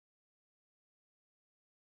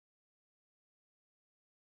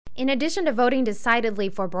In addition to voting decidedly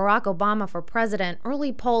for Barack Obama for president,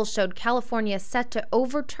 early polls showed California set to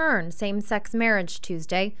overturn same-sex marriage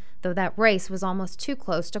Tuesday, though that race was almost too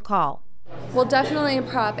close to call. Well, definitely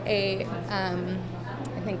Prop 8.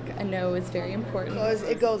 I think a no is very important.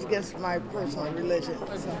 It goes against my personal religion.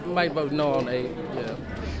 So. Might vote no on 8, yeah.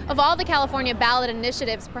 Of all the California ballot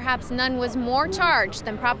initiatives, perhaps none was more charged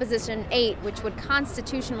than Proposition 8, which would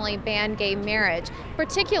constitutionally ban gay marriage,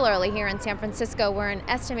 particularly here in San Francisco, where an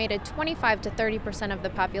estimated 25 to 30% of the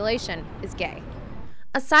population is gay.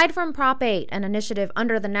 Aside from Prop 8, an initiative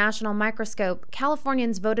under the national microscope,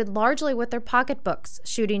 Californians voted largely with their pocketbooks,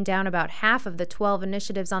 shooting down about half of the 12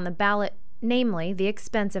 initiatives on the ballot, namely the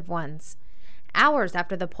expensive ones. Hours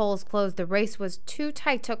after the polls closed, the race was too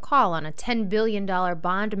tight to call on a $10 billion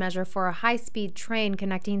bond measure for a high-speed train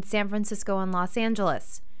connecting San Francisco and Los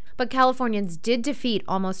Angeles. But Californians did defeat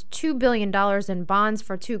almost $2 billion in bonds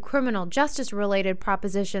for two criminal justice-related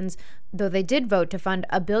propositions, though they did vote to fund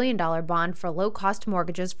a $1 billion bond for low-cost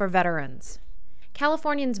mortgages for veterans.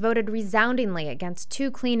 Californians voted resoundingly against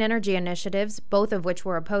two clean energy initiatives, both of which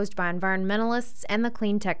were opposed by environmentalists and the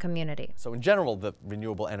clean tech community. So in general, the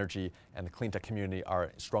renewable energy and the clean tech community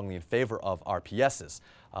are strongly in favor of RPSs.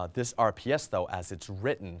 This RPS, though, as it's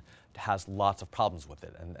written, has lots of problems with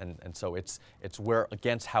it, and so we're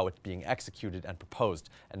against how it's being executed and proposed,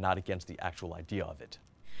 and not against the actual idea of it.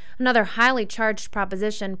 Another highly charged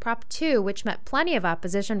proposition, Prop 2, which met plenty of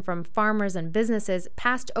opposition from farmers and businesses,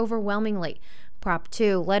 passed overwhelmingly. Prop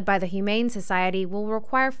 2, led by the Humane Society, will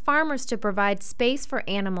require farmers to provide space for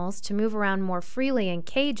animals to move around more freely in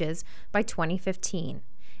cages by 2015.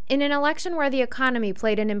 In an election where the economy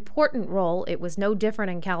played an important role, it was no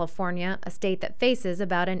different in California, a state that faces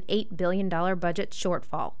about an $8 billion budget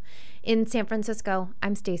shortfall. In San Francisco,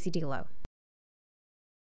 I'm Stacey Delo.